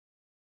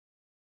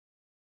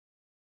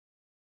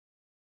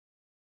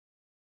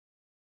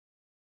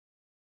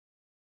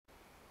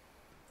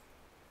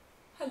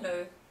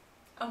Hello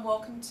and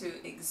welcome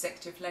to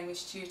Executive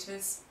Language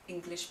Tutors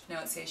English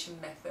Pronunciation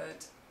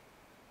Method.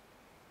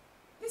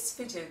 This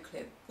video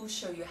clip will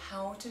show you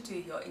how to do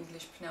your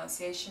English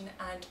pronunciation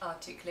and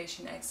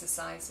articulation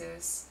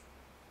exercises.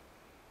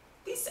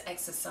 These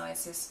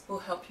exercises will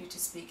help you to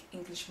speak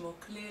English more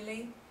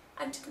clearly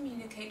and to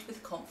communicate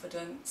with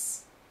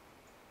confidence.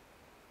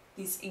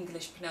 These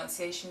English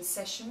pronunciation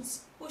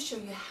sessions will show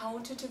you how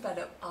to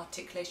develop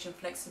articulation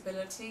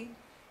flexibility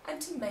and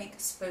to make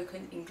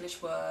spoken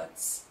English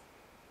words.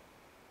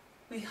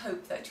 We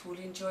hope that you will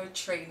enjoy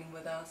training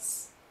with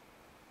us.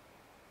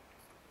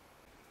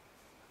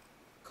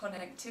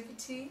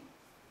 Connectivity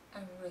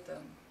and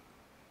rhythm.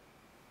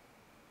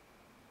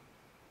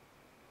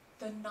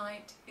 The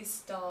night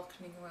is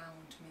darkening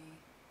around me.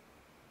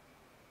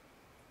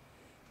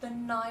 The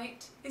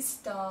night is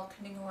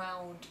darkening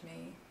around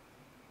me.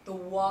 The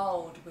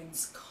wild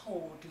winds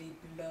coldly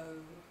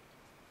blow.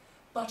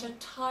 But a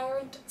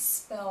tyrant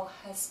spell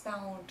has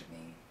bound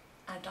me,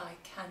 and I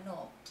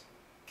cannot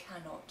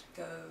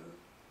go.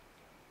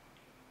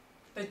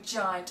 The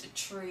giant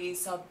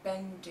trees are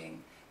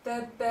bending,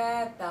 their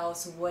bare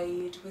boughs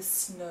wade with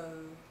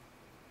snow.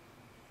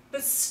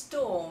 The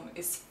storm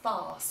is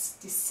fast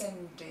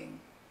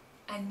descending,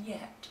 and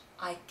yet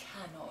I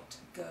cannot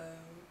go.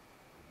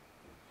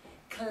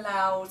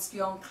 Clouds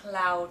beyond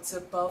clouds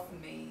above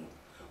me,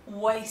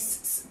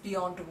 wastes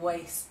beyond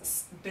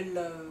wastes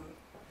below.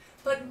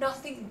 But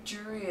nothing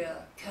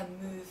drear can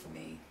move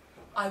me.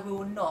 I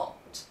will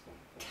not,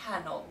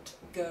 cannot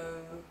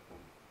go.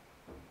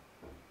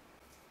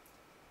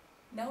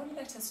 Now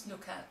let us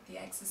look at the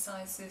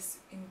exercises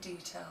in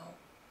detail.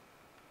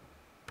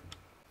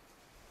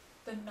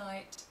 The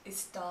night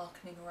is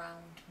darkening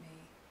around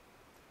me.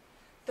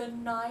 The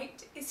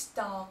night is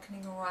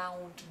darkening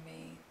around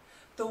me.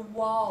 The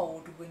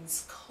wild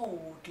winds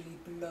coldly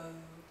blow.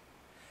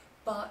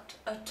 But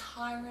a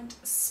tyrant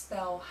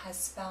spell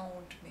has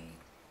bound me,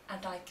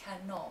 and I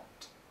cannot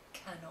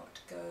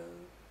go.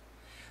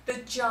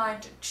 The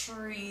giant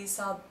trees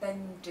are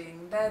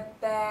bending, their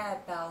bare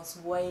boughs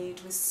wade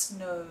with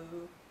snow.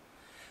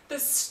 The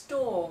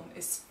storm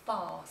is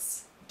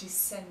fast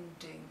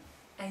descending,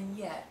 and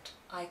yet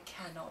I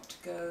cannot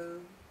go.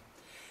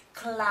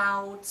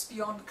 Clouds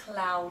beyond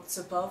clouds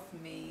above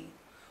me,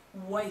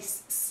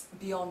 wastes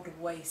beyond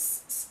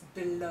wastes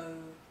below.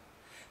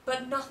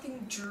 But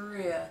nothing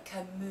drear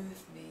can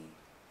move me.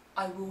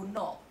 I will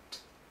not,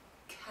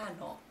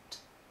 cannot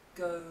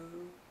go.